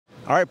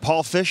All right,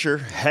 Paul Fischer,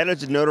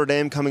 headed to Notre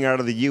Dame coming out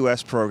of the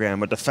U.S.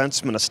 program, a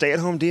defenseman, a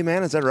stay-at-home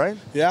D-man, is that right?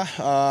 Yeah,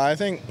 I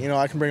think,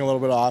 I can bring a little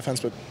bit of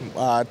offense, but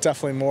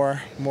definitely more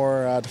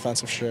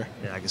defensive, sure.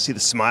 Yeah, I can see the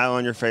smile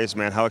on your face,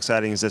 man. How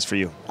exciting is this for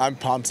you? I'm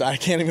pumped. I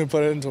can't even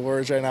put it into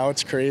words right now.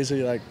 It's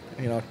crazy.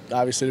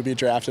 Obviously to be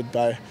drafted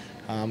by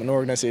an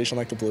organization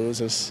like the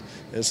Blues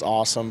is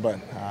awesome, but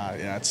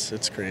yeah,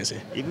 it's crazy.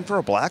 Even for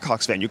a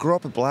Blackhawks fan. You grew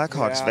up a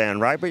Blackhawks fan,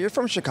 right? But you're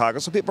from Chicago,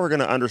 so people are going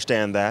to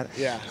understand that.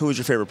 Yeah. Who was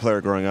your favorite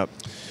player growing up?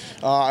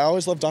 I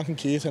always loved Duncan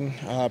Keith and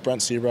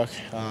Brent Seabrook.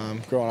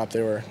 Growing up,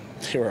 they were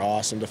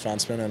awesome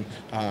defensemen,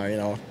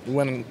 and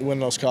win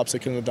those cups, they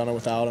couldn't have done it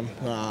without them.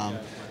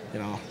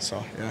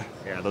 So yeah.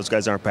 Yeah, those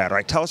guys aren't bad. All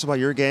right, tell us about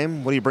your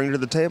game. What do you bring to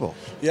the table?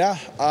 Yeah,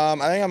 I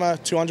think I'm a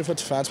 200-foot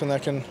defenseman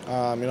that can,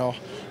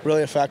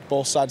 really affect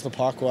both sides of the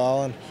puck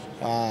well, and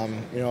I'm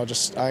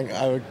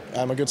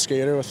a good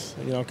skater with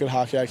good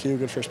hockey IQ,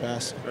 good first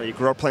pass. You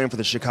grew up playing for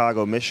the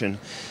Chicago Mission.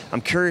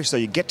 I'm curious though.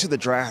 You get to the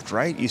draft,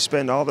 right? You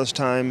spend all this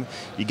time.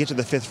 You get to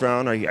the 5th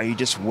round. Are you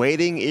just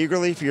waiting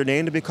eagerly for your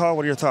name to be called?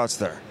 What are your thoughts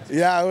there?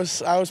 Yeah, I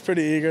was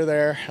pretty eager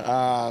there.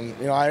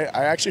 I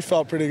actually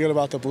felt pretty good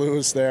about the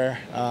Blues there.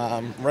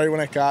 Right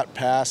when it got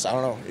passed, I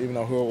don't even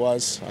know who it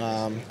was.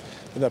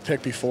 The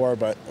pick before,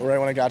 but right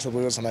when I got to the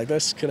Blues, I'm like,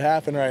 this could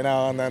happen right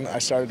now. And then I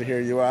started to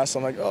hear U.S.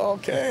 I'm like, oh,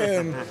 okay.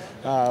 And,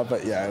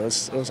 but yeah, it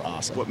was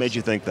awesome. What made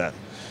you think that?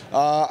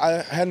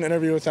 I had an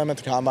interview with them at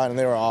the Combine, and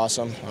they were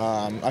awesome.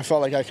 I felt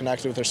like I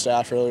connected with their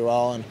staff really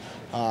well, and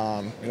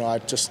I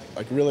just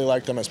really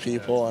liked them as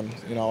people, and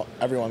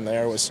everyone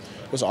there was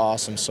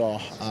awesome. So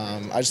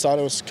I just thought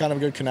it was kind of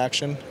a good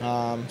connection.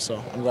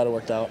 So I'm glad it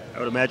worked out. I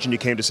would imagine you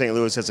came to St.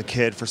 Louis as a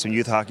kid for some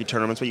youth hockey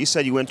tournaments, but you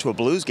said you went to a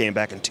Blues game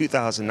back in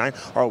 2009,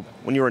 or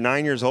when you were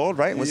 9 years old,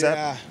 right? Was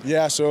that?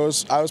 Yeah. So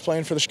I was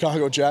playing for the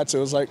Chicago Jets. It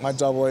was like my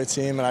AA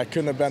team, and I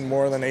couldn't have been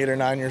more than 8 or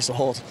 9 years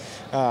old.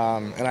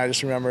 And I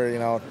just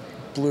remember,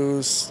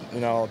 Blues,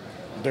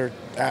 their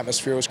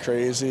atmosphere was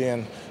crazy,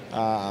 and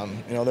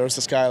there was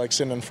this guy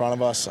sitting in front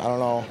of us. I don't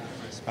know.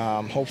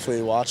 Hopefully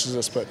he watches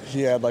this, but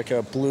he had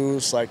a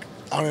Blues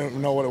I don't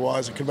even know what it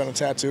was. It could have been a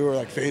tattoo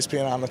or face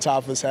paint on the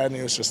top of his head, and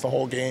he was just the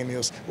whole game. He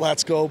was,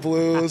 "Let's go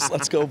Blues,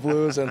 let's go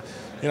Blues," and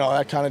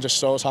that kind of just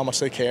shows how much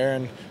they care,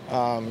 and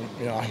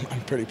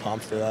I'm pretty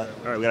pumped for that.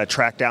 All right, we got to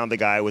track down the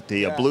guy with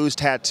the Blues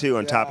tattoo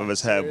on top of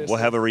his head. Seriously.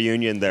 We'll have a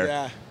reunion there.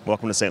 Yeah.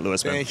 Welcome to St.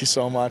 Louis, man. Thank you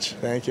so much.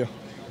 Thank you.